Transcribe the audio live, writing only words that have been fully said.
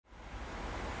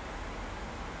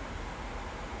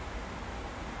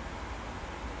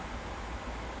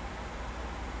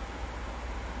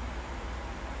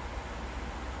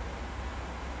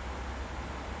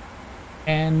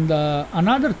And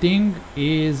another thing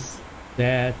is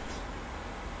that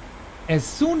as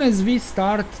soon as we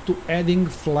start to adding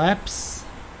flaps,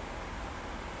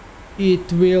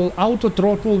 it will auto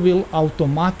throttle will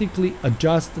automatically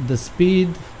adjust the speed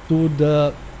to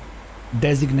the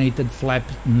designated flap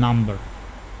number,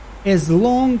 as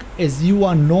long as you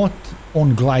are not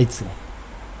on glide slope.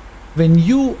 When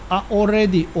you are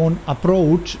already on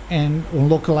approach and on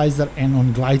localizer and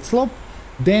on glide slope,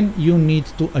 then you need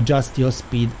to adjust your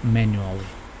speed manually.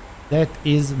 That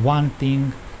is one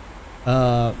thing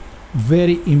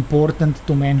very important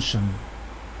to mention,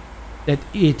 that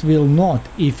it will not,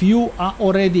 if you are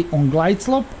already on glide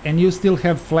slope and you still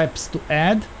have flaps to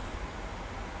add,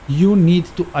 you need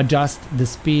to adjust the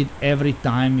speed every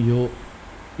time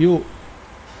you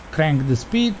crank the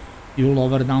speed, you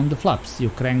lower down the flaps. You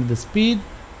crank the speed,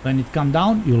 when it come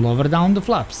down, you lower down the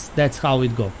flaps. That's how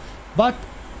it goes. But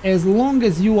as long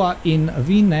as you are in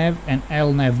VNAV and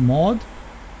LNAV mode,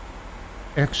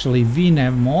 actually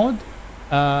VNAV mode,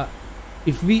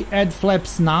 if we add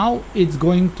flaps now, it's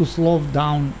going to slow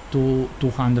down to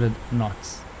 200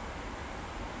 knots.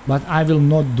 But I will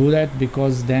not do that,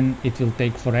 because then it will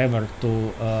take forever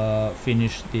to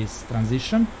finish this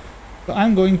transition. So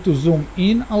I'm going to zoom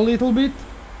in a little bit,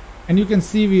 and you can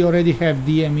see we already have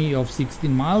DME of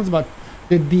 16 miles, but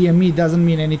the DME doesn't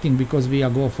mean anything because we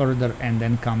go further and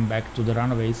then come back to the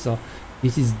runway. So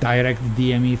this is direct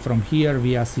DME from here.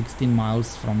 We are 16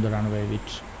 miles from the runway,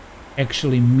 which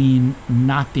actually mean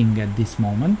nothing at this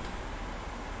moment.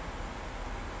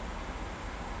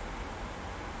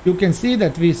 You can see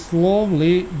that we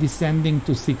slowly descending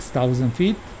to 6,000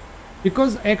 feet,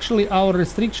 because actually our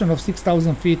restriction of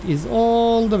 6,000 feet is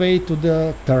all the way to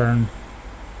the turn.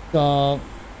 So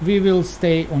we will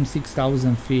stay on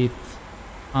 6,000 feet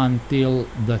until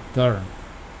the turn.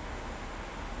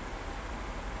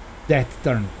 That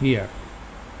turn here.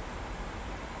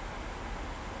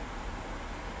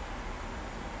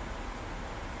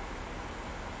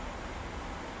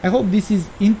 I hope this is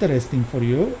interesting for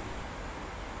you.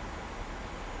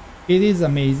 It is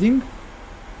amazing,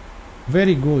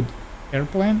 very good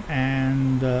airplane,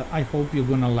 and I hope you're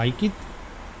gonna like it,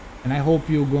 and I hope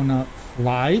you're gonna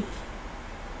fly it,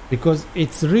 because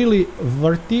it's really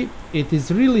worthy. It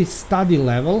is really study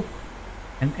level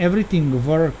and everything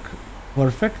work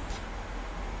perfect.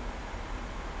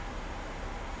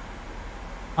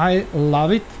 I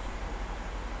love it.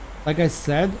 Like I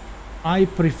said, I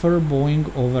prefer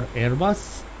Boeing over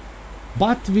Airbus,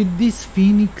 but with this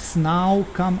Phoenix now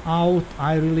come out,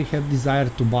 I really have desire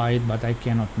to buy it, but I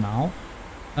cannot now.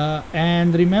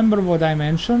 And remember what I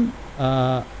mentioned,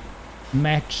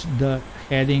 match the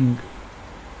heading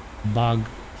bug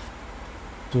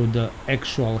to the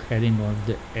actual heading of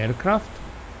the aircraft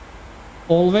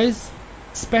always,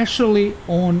 especially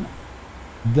on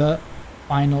the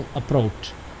final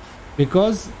approach,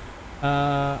 because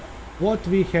what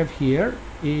we have here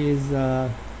is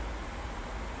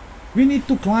we need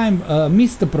to climb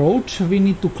missed approach. We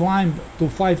need to climb to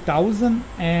 5,000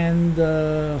 and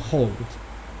hold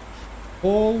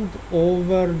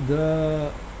over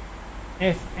the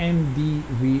FMD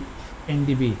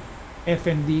NDB.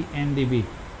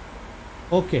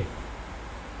 Okay,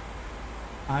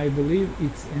 I believe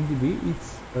it's NDB.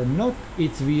 It's not.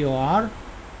 It's VOR.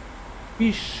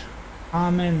 Fish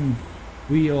Hammond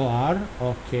VOR.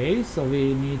 Okay, so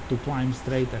we need to climb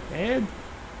straight ahead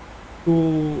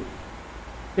to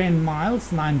 10 miles,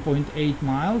 9.8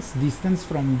 miles distance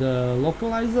from the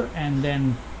localizer, and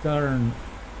then turn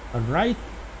right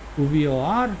to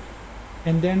VOR,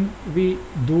 and then we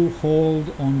do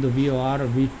hold on the VOR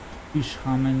with Fish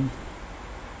Hammond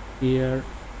here.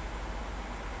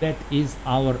 That is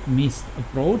our missed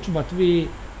approach, but we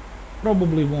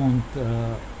probably won't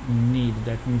need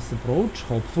that missed approach,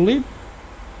 hopefully,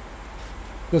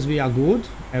 because we are good,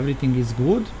 everything is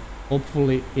good.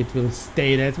 Hopefully it will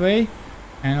stay that way.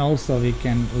 And also we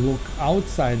can look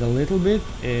outside a little bit.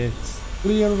 It's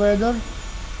clear weather,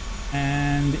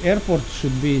 and the airport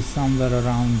should be somewhere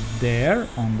around there,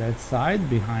 on that side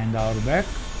behind our back,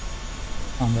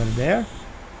 somewhere there.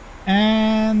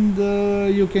 And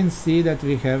you can see that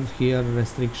we have here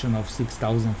restriction of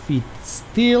 6,000 feet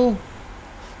still,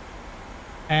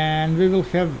 and we will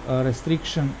have a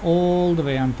restriction all the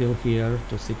way until here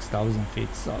to 6,000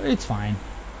 feet, so it's fine.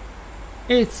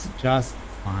 It's just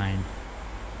fine.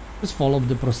 Just follow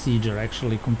the procedure.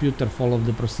 Actually, computer follow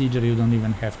the procedure. You don't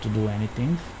even have to do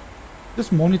anything.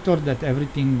 Just monitor that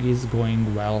everything is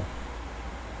going well.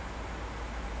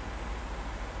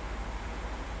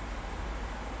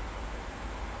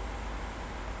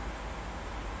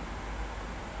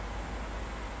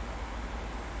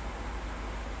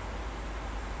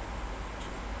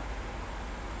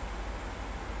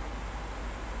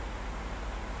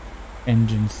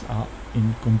 Engines are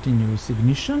in continuous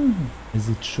ignition as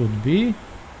it should be,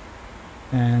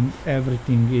 and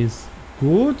everything is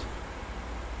good.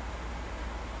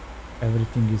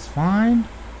 Everything is fine.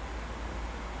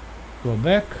 Go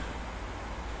back.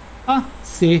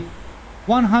 See,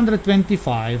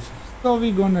 125. So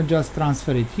we're gonna just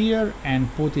transfer it here and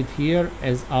put it here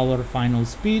as our final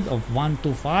speed of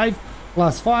 125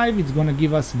 plus 5. It's gonna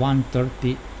give us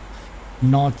 130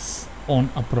 knots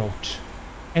on approach.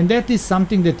 And that is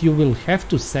something that you will have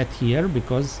to set here,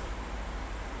 because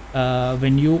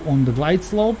when you on the glide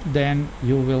slope, then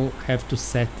you will have to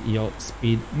set your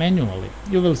speed manually.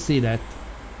 You will see that.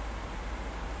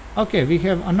 Okay, we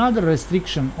have another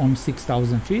restriction on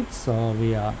 6,000 feet, so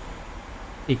we are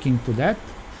sticking to that.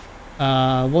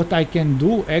 What I can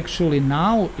do actually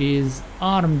now is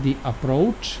arm the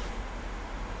approach,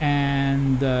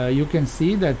 and you can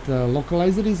see that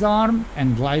localizer is armed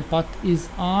and glide path is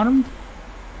armed,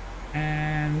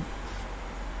 and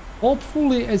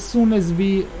hopefully as soon as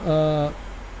we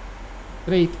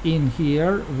straight in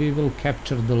here we will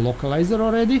capture the localizer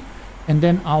already, and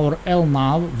then our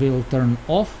LNAV will turn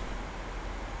off,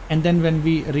 and then when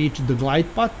we reach the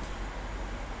glide path,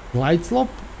 glide slope,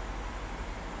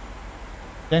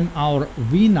 then our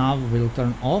VNAV will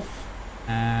turn off,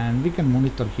 and we can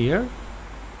monitor here.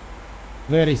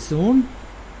 Very soon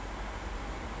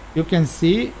you can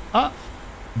see,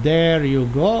 there you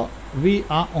go, we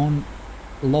are on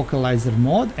localizer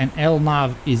mode and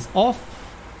LNAV is off.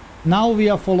 Now we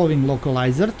are following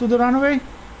localizer to the runway.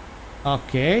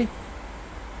 Okay,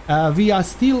 we are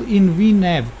still in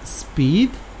VNAV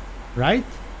speed, right?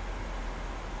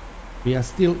 We are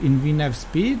still in VNAV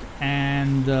speed,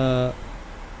 and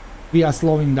we are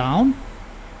slowing down.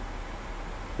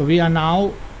 So we are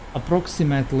now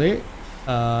approximately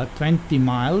 20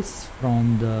 miles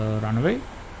from the runway,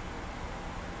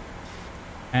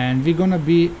 and we're gonna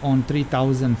be on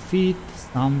 3,000 feet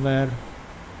somewhere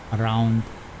around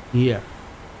here,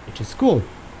 which is cool.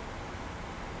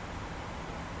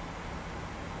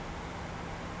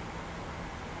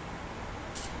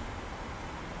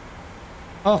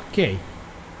 Okay,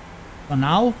 so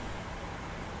now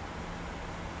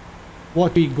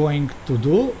what we're going to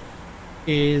do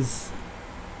is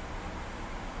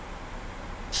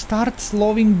start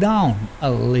slowing down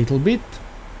a little bit,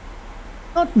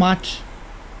 not much,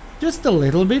 just a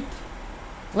little bit.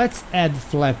 Let's add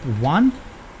flap 1,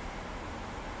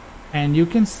 and you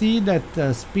can see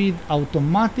that speed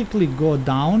automatically go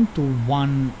down to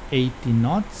 180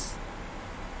 knots.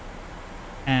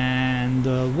 And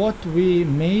what we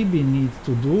maybe need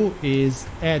to do is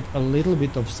add a little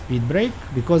bit of speed brake,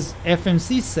 because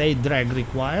FMC say drag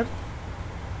required.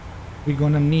 We're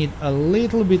gonna need a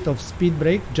little bit of speed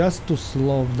brake just to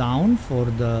slow down for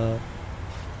the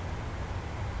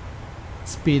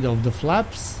speed of the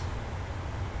flaps.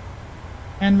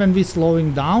 And when we're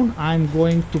slowing down, I'm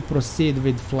going to proceed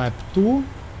with flap 2,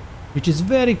 which is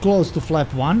very close to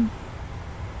flap 1.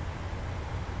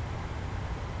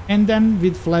 And then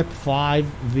with flap 5,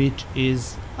 which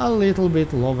is a little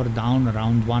bit lower down,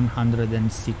 around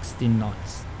 160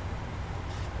 knots.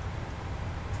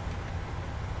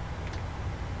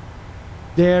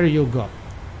 There you go.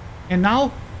 And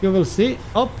now you will see,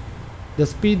 the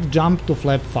speed jumped to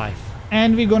flap 5.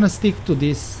 And we're gonna stick to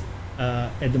this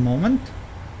at the moment.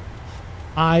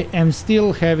 I am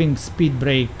still having speed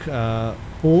brake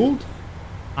pulled.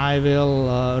 I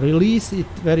will release it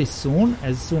very soon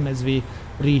as we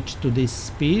reach to this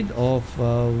speed of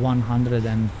 100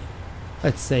 and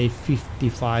let's say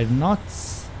 55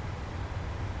 knots.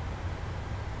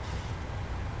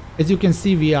 As you can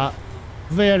see, we are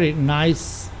very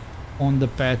nice on the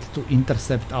path to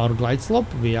intercept our glide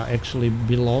slope. We are actually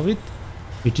below it,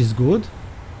 which is good.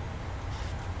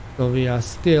 So we are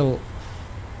still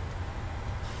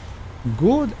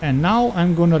good, and now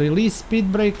I'm gonna release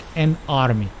speed brake and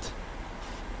arm it.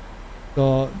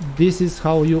 So this is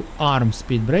how you arm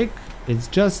speed brake. It's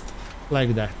just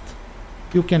like that.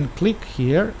 You can click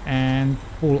here and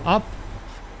pull up,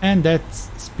 and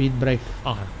that's speed brake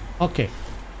arm. Okay,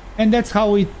 and that's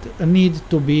how it needs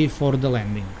to be for the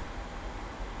landing.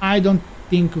 I don't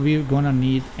think we're gonna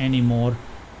need any more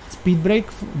speed brake,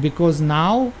 because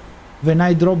now when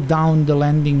I drop down the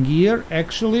landing gear,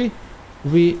 actually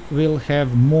we will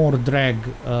have more drag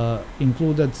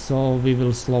included, so we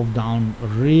will slow down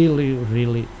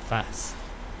really fast.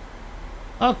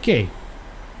 Okay,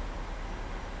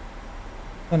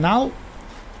 so now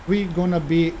we're gonna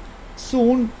be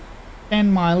soon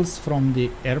 10 miles from the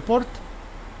airport,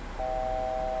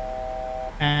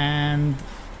 and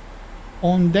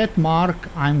on that mark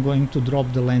I'm going to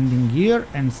drop the landing gear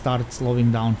and start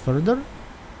slowing down further.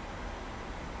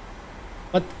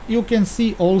 But you can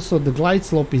see also the glide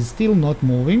slope is still not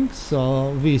moving,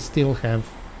 so we still have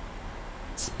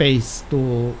space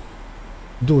to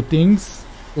do things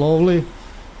slowly.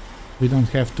 We don't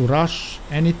have to rush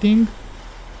anything.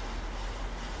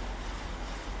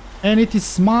 And it is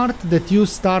smart that you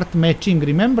start matching.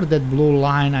 Remember that blue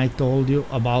line I told you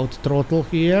about throttle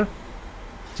here?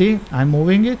 See, I'm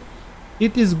moving it.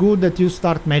 It is good that you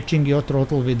start matching your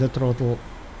throttle with the throttle,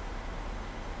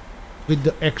 with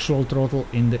the actual throttle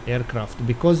in the aircraft,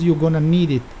 because you're gonna need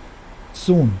it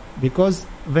soon. Because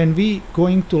when we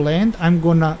going to land, I'm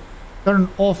gonna turn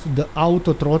off the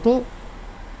auto throttle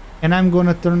and I'm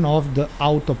gonna turn off the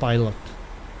autopilot.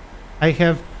 I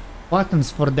have buttons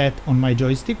for that on my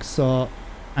joystick, so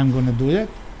I'm gonna do that.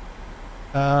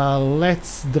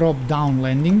 Let's drop down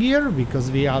landing gear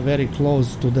because we are very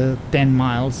close to the 10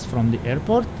 miles from the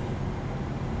airport.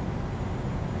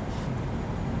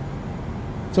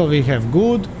 So we have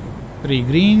good, 3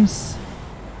 greens,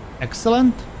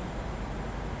 excellent.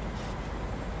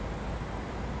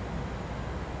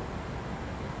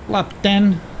 Flap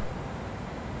 10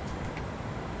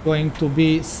 going to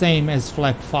be same as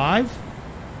flap 5.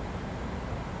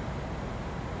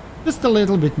 Just a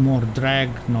little bit more drag,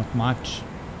 not much.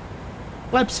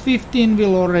 Flaps 15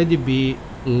 will already be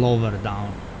lower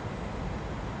down.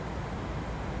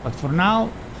 But for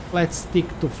now, let's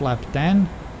stick to flap 10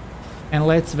 and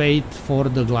let's wait for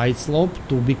the glide slope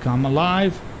to become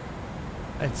alive.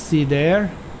 Let's see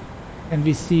there. Can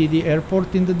we see the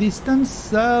airport in the distance?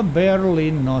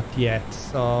 Barely, not yet.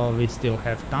 So we still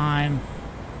have time.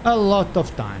 A lot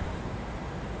of time.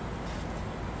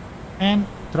 And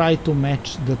try to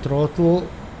match the throttle.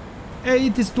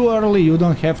 It is too early, you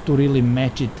don't have to really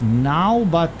match it now,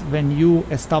 but when you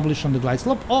establish on the glide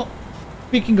slope. Oh,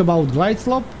 speaking about glide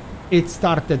slope, it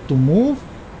started to move.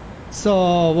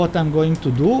 So what I'm going to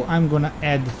do, I'm gonna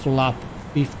add flap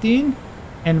 15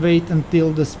 and wait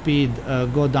until the speed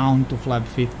go down to flap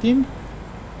 15,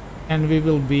 and we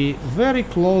will be very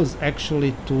close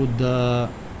actually to the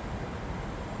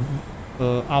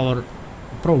our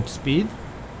approach speed.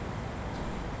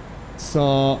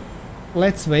 So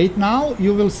let's wait now.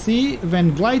 You will see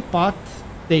when glide path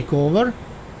take over,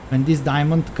 when this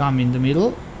diamond come in the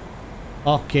middle.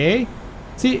 Okay,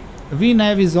 see,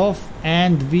 VNav is off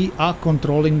and we are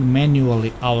controlling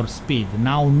manually our speed.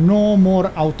 Now no more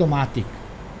automatic.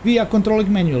 We are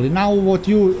controlling manually. Now what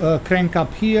you crank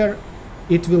up here,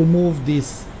 it will move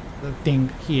this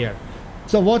thing here.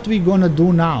 So what we gonna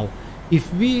do now?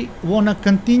 If we wanna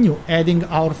continue adding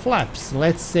our flaps,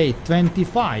 let's say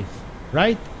 25,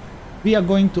 right? We are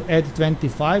going to add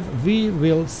 25. We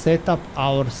will set up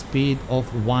our speed of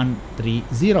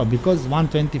 130 because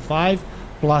 125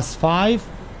 plus 5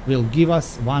 will give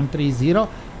us 130,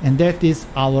 and that is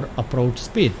our approach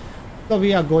speed. So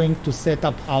we are going to set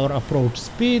up our approach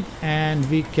speed, and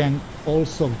we can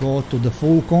also go to the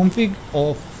full config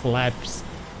of flaps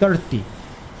 30.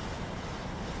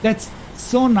 That's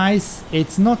so nice.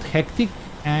 It's not hectic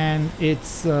and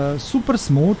it's super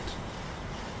smooth.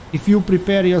 If you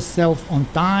prepare yourself on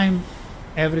time,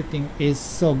 everything is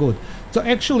so good. So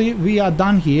actually we are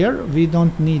done here. We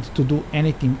don't need to do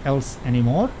anything else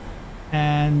anymore,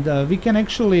 and we can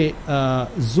actually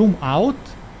zoom out,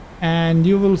 and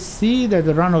you will see that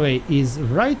the runway is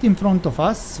right in front of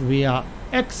us. We are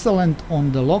excellent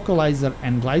on the localizer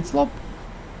and glide slope.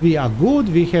 We are good.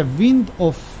 We have wind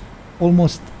of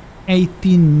almost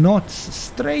 18 knots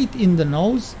straight in the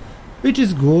nose, which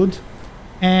is good.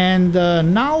 And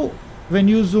now when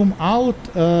you zoom out,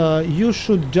 you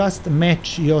should just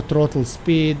match your throttle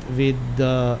speed with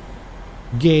the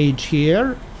gauge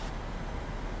here,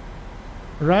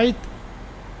 right?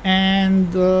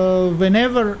 And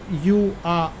whenever you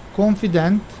are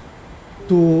confident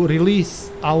to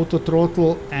release auto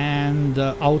throttle and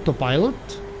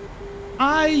autopilot,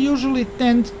 I usually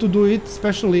tend to do it.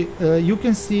 Especially you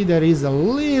can see there is a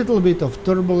little bit of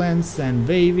turbulence and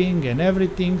waving and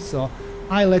everything, so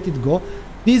I let it go.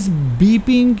 This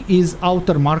beeping is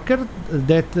outer marker.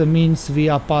 That means we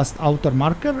are past outer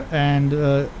marker, and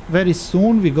very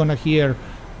soon we're gonna hear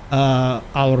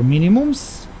our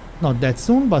minimums. Not that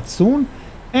soon, but soon.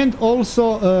 And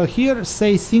also here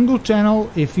say single channel.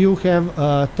 If you have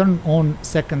turned on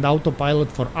second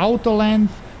autopilot for auto land,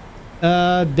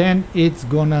 then it's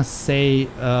gonna say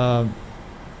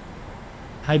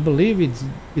I believe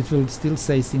it will still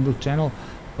say single channel,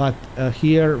 but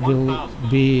here will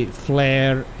be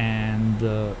flare and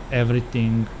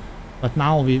everything. But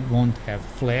now we won't have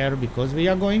flare because we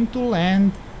are going to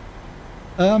land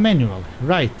manually.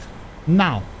 Right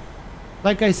now,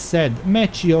 like I said,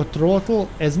 match your throttle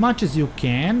as much as you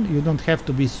can. You don't have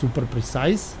to be super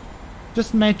precise.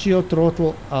 just match your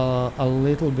throttle a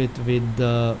little bit with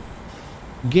the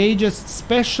gauges,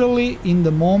 especially in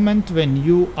the moment when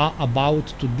you are about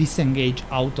to disengage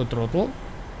auto throttle.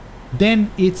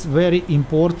 Then it's very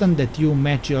important that you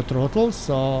match your throttle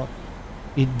so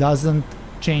it doesn't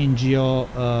change your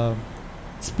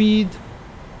speed,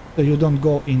 so you don't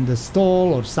go in the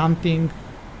stall or something.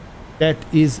 That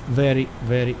is very,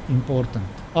 very important.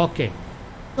 Okay,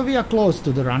 so we are close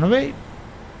to the runway,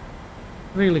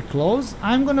 really close.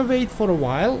 I'm gonna wait for a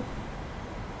while,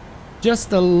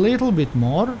 just a little bit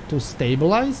more to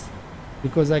stabilize,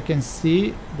 because I can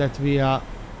see that we are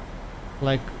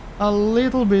like a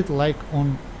little bit like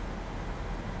on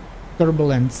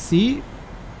turbulent sea,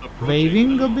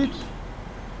 waving a bit,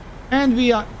 and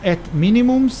we are at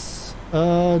minimums.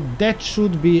 That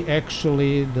should be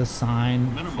actually the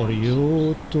sign for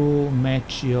you to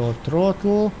match your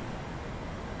throttle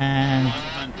and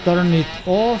turn it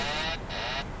off.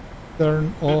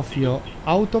 Turn off your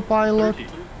autopilot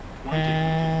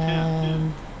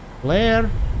and flare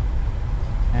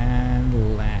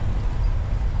and land.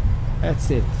 That's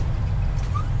it.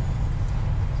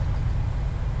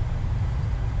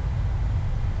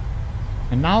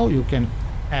 And now you can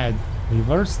add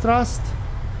reverse thrust.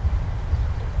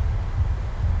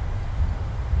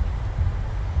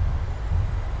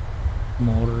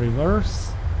 More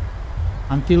reverse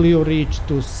until you reach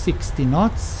to 60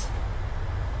 knots.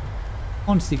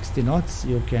 On 60 knots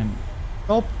you can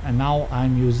stop, and now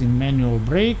I'm using manual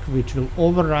brake, which will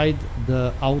override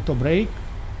the auto brake,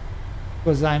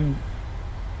 because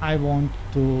I want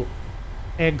to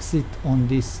exit on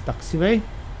this taxiway.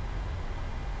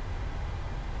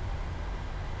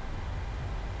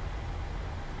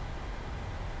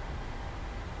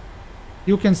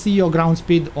 You can see your ground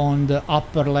speed on the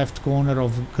upper left corner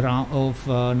of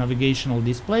navigational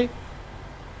display.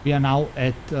 We are now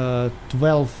at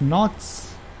 12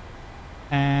 knots,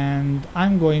 and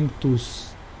I'm going to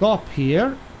stop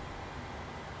here.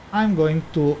 I'm going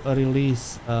to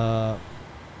release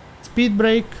speed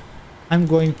brake. I'm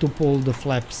going to pull the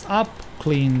flaps up,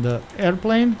 clean the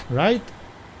airplane, right?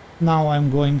 Now I'm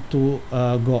going to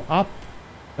go up,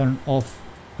 turn off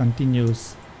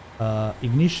continuous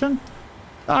ignition.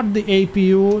 Start the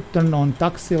APU, turn on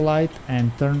taxi light,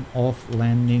 and turn off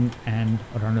landing and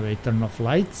runway turn off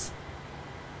lights.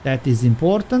 That is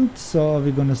important. So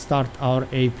we're gonna start our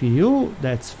APU.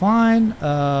 That's fine.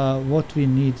 What we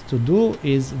need to do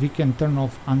is we can turn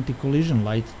off anti-collision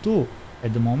light too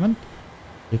at the moment,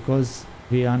 because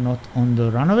we are not on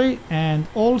the runway. And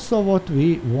also what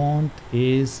we want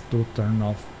is to turn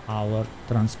off our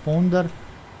transponder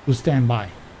to standby.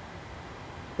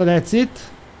 So that's it.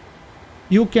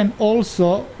 You can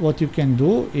also, what you can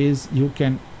do is you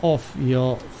can off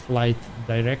your flight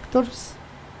directors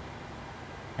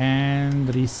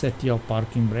and reset your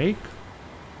parking brake.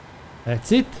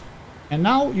 That's it. And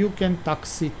now you can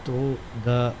taxi to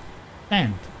the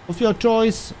tent of your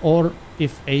choice, or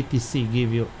if ATC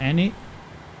give you any.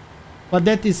 But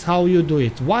that is how you do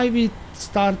it. Why we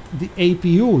start the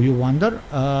APU, you wonder?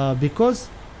 Because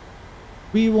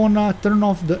we wanna turn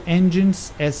off the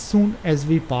engines as soon as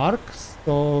we park,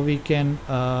 so we can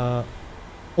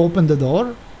open the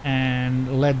door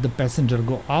and let the passenger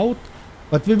go out.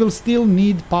 But we will still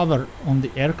need power on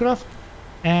the aircraft,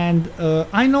 and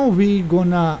I know we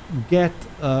gonna get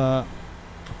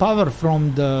power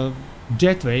from the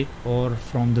jetway or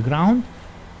from the ground,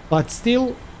 but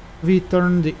still we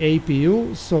turn the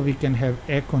APU so we can have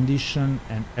air condition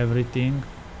and everything.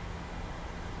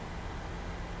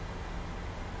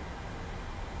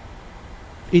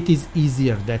 It is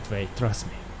easier that way, trust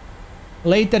me.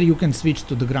 Later you can switch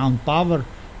to the ground power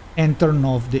and turn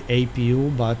off the APU,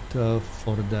 but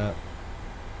for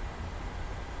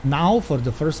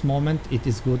the first moment it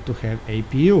is good to have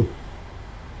APU.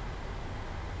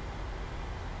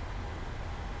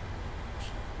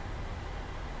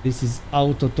 This is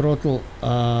auto throttle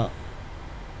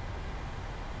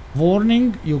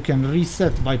warning. You can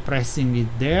reset by pressing it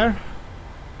there.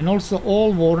 And also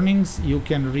all warnings you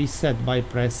can reset by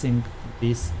pressing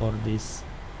this or this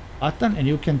button, and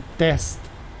you can test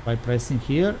by pressing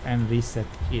here and reset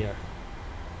here.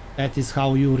 That is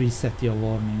how you reset your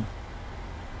warning.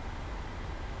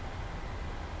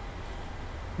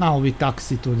 Now we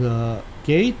taxi to the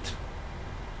gate.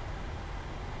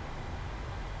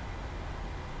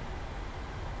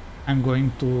 I'm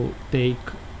going to take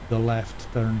the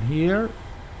left turn here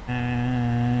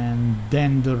and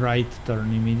then the right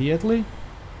turn immediately.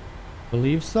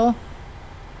 Believe so.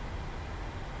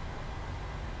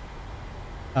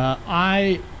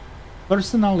 I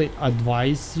personally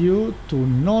advise you to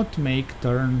not make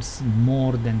turns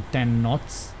more than 10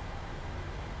 knots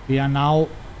We are now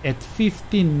at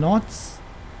 15 knots,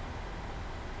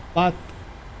 but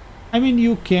I mean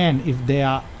you can if they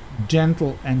are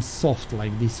gentle and soft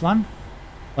like this one,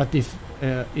 but if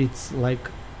it's like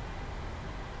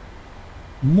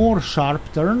more sharp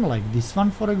turn like this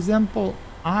one for example,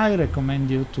 I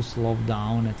recommend you to slow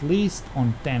down at least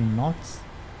on 10 knots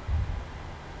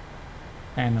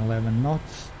and 11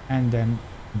 knots and then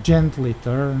gently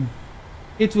turn.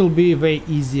 It will be way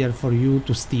easier for you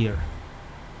to steer,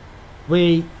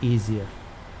 way easier.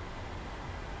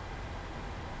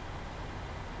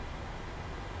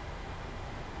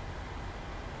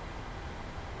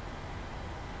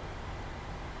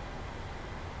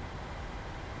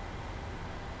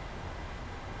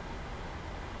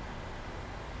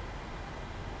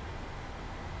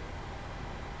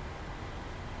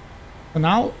 So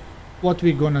now what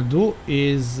we're gonna do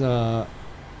is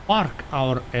park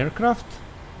our aircraft,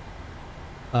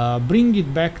 bring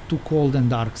it back to cold and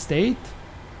dark state,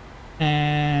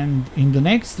 and in the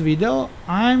next video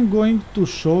I'm going to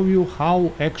show you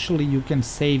how actually you can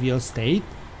save your state,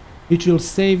 which will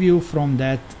save you from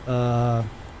that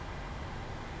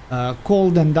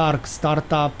cold and dark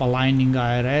startup, aligning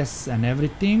IRS and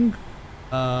everything.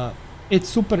 It's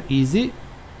super easy.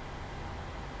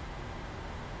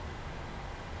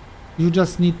 You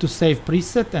just need to save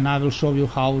preset, and I will show you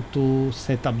how to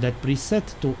set up that preset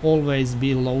to always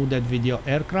be loaded with your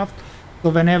aircraft. So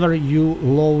whenever you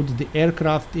load the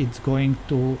aircraft, it's going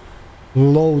to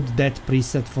load that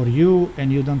preset for you,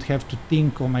 and you don't have to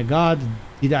think, oh my god,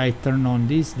 did I turn on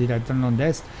this, did I turn on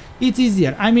this. It's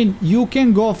easier. I mean, you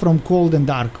can go from cold and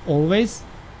dark always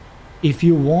if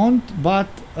you want, but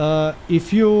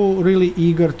if you're really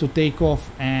eager to take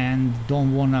off and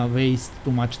don't want to waste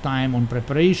too much time on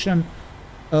preparation,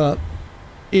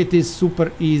 it is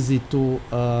super easy to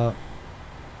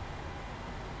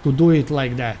do it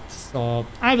like that. So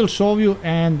I will show you,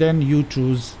 and then you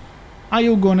choose how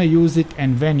you gonna use it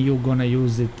and when you gonna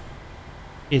use it.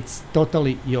 It's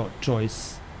totally your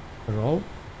choice, bro.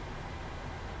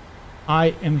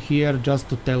 I am here just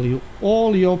to tell you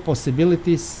all your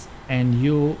possibilities, and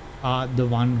you are the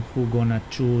one who gonna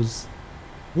choose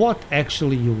what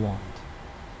actually you want,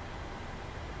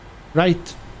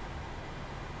 right?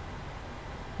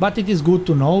 But it is good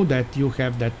to know that you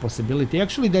have that possibility.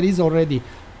 Actually, there is already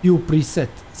few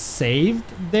presets saved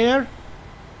there.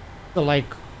 So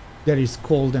like there is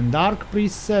cold and dark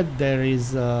preset, there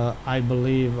is I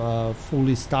believe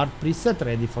fully start preset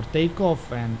ready for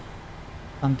takeoff and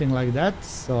something like that.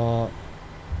 So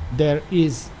there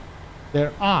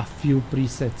are few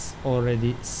presets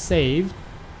already saved.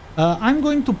 I'm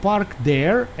going to park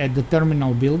there at the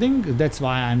terminal building. That's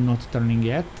why I'm not turning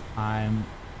yet. I'm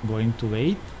going to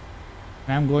wait.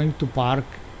 I'm going to park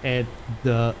at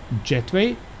the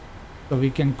jetway so we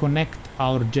can connect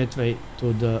our jetway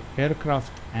to the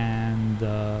aircraft, and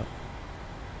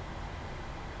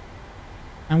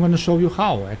I'm going to show you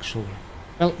how actually.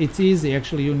 Well, it's easy.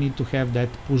 Actually, you need to have that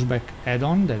pushback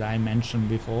add-on that I mentioned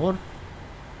before.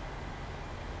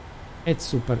 It's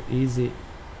super easy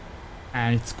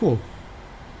and it's cool.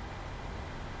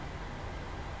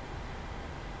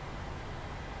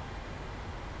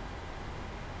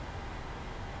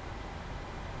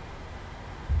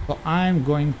 So I'm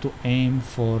going to aim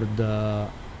for the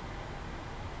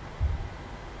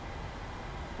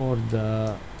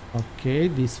okay,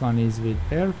 this one is with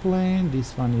airplane,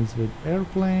 this one is with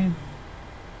airplane.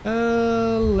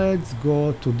 Let's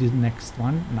go to the next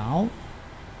one now.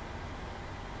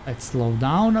 Let's slow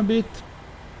down a bit.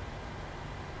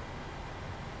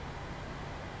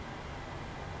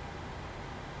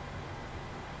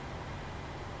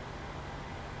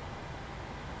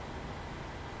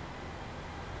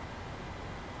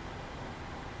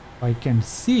 I can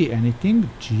see anything.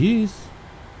 Jeez.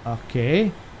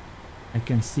 Okay. I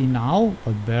can see now,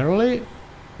 but barely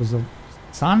because of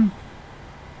sun.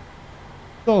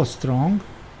 So strong.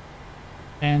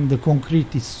 And the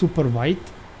concrete is super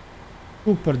white.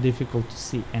 Super difficult to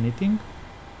see anything.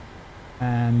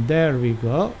 And there we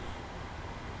go.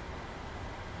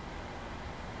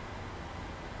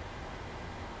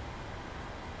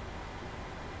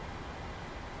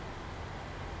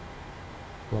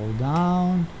 Slow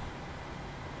down.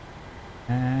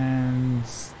 And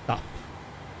stop.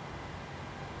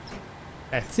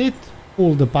 That's it.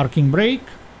 Pull the parking brake.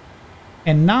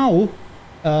 And now,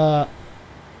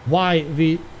 why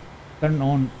we turn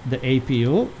on the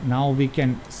APU, now we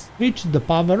can switch the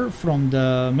power from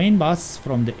the main bus,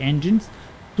 from the engines,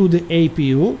 to the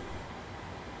APU.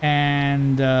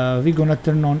 And we're gonna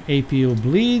turn on APU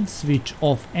bleed, switch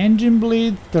off engine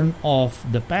bleed, turn off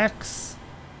the packs,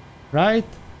 right?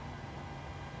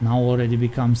 now already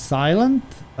becomes silent.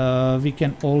 We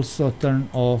can also turn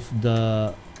off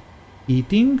the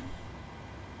heating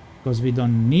because we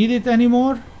don't need it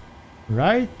anymore.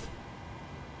 Right,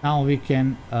 now we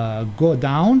can go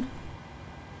down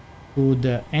to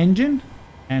the engine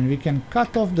and we can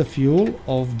cut off the fuel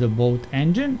of the boat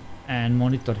engine and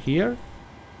monitor here.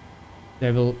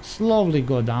 They will slowly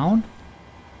go down,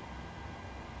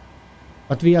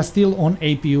 but we are still on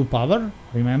APU power,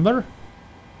 remember.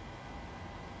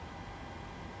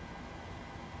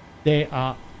 They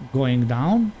are going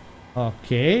down.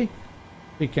 Okay,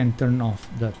 we can turn off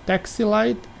the taxi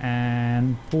light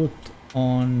and put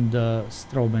on the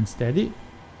strobe and steady.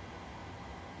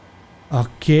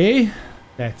 Okay,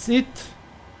 that's it.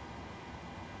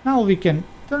 Now we can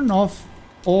turn off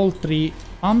all three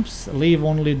pumps, leave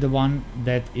only the one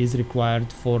that is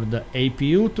required for the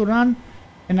APU to run.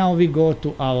 And now we go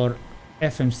to our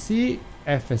FMC,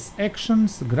 FS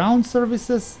actions, ground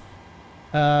services.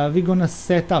 We're gonna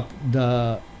set up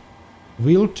the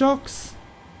wheel chocks,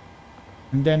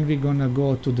 and then we're gonna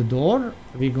go to the door.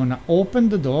 We're gonna open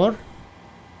the door,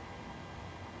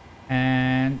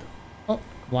 and oh,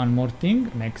 one more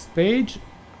thing, next page.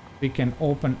 We can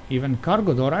open even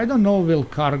cargo door. I don't know will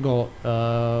cargo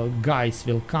guys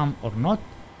will come or not,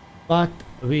 but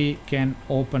we can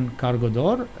open cargo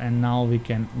door, and now we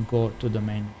can go to the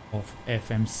menu of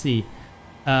FMC.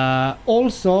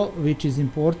 Also, which is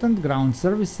important, ground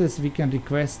services, we can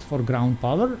request for ground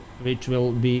power, which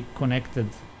will be connected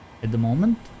at the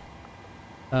moment.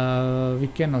 We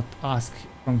cannot ask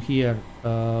from here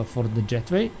for the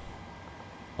jetway,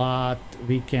 but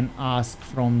we can ask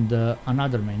from the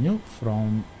another menu.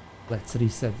 From, let's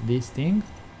reset this thing,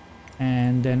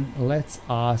 and then let's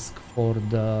ask for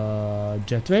the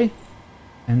jetway.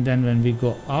 And then when we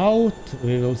go out,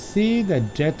 we will see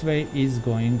that jetway is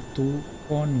going to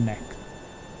connect.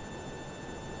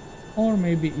 Or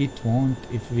maybe it won't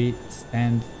if we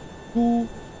stand too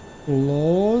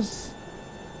close.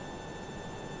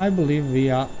 I believe we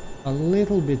are a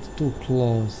little bit too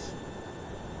close.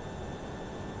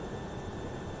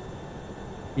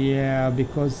 Yeah,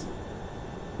 because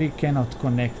we cannot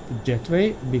connect the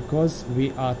jetway because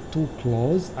we are too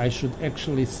close. I should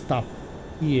actually stop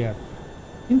here.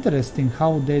 Interesting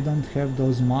how they don't have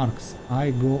those marks.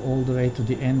 I go all the way to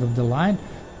the end of the line,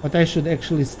 but I should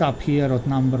actually stop here at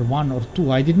number 1 or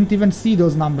 2. I didn't even see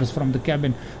those numbers from the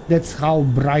cabin. That's how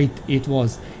bright it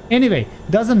was. Anyway,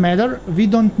 doesn't matter. We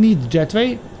don't need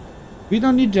jetway. We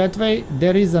don't need jetway.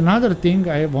 There is another thing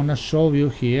I want to show you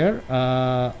here.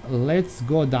 Let's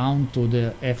go down to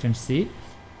the FMC.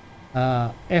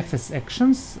 FS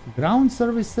actions, ground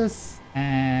services,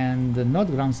 and not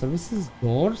ground services,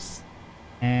 doors.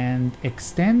 And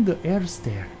extend the air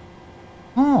stair.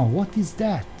 Oh, what is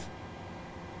that?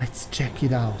 Let's check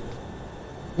it out.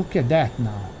 Look at that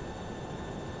now.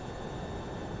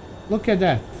 Look at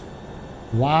that.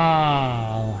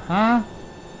 Wow, huh?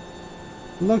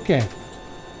 Look at.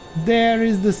 There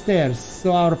is the stairs,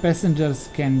 so our passengers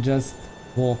can just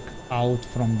walk out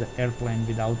from the airplane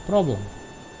without problem.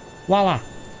 Voila!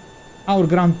 Our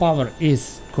ground power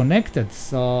is connected,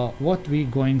 so what we're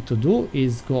going to do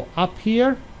is go up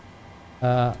here,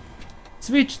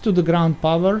 switch to the ground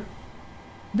power,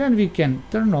 then we can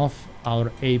turn off our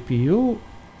APU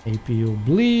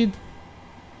bleed.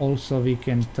 Also we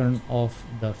can turn off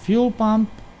the fuel pump,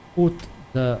 put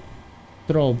the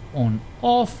strobe on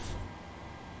off,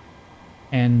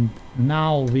 and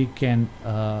now we can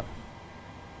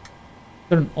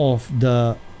turn off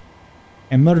the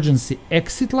emergency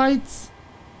exit lights.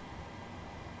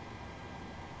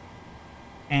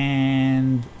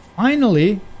 And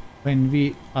finally, when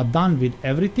we are done with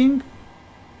everything,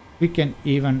 we can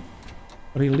even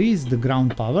release the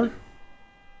ground power,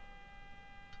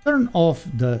 turn off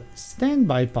the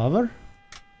standby power,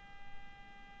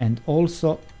 and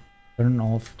also turn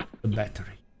off the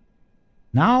battery.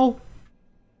 Now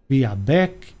we are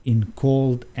back in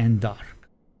cold and dark.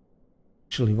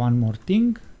 Actually, one more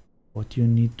thing. What you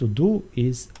need to do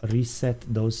is reset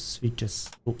those switches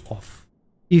to off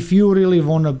if you really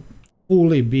want to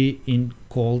fully be in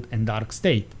cold and dark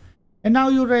state. And now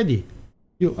you're ready.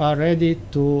 You are ready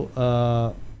to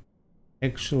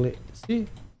actually see.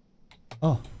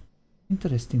 Oh,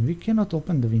 interesting. We cannot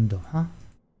open the window, huh?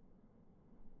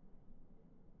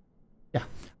 Yeah,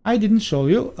 I didn't show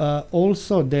you.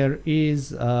 Also, there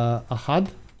is a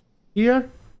HUD here,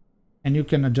 and you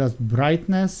can adjust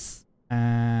brightness.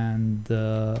 And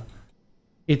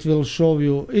it will show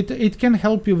you, it can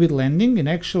help you with landing, and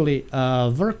actually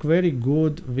work very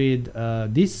good with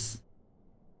this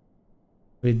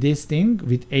thing,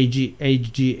 with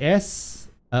HGS.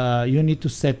 you need to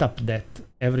set up that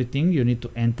everything. You need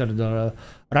to enter the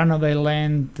runaway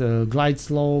length, glide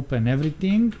slope and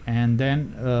everything, and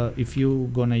then if you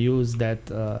gonna use that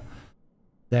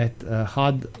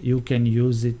HUD, you can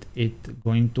use it. It's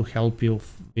going to help you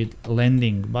with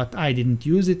landing, but I didn't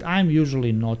use it. I'm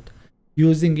usually not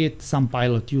using it. Some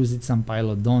pilot use it, some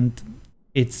pilot don't.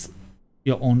 It's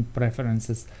your own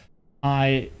preferences.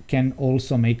 I can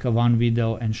also make one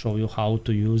video and show you how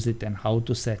to use it and how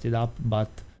to set it up, but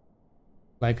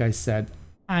like I said,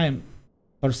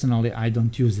 personally I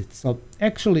don't use it. So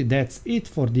actually that's it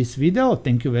for this video.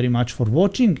 Thank you very much for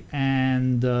watching,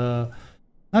 and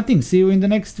nothing. See you in the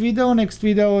next video. Next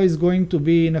video is going to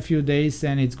be in a few days,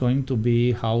 and it's going to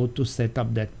be how to set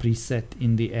up that preset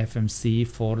in the FMC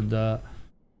for the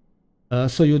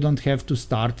so you don't have to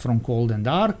start from cold and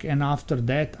dark. And after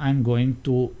that I'm going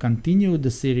to continue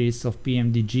the series of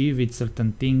PMDG with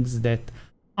certain things that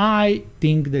I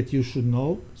think that you should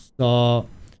know. So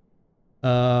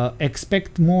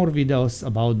expect more videos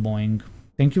about Boeing.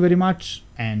 Thank you very much,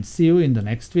 and see you in the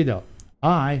next video.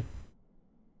 Bye.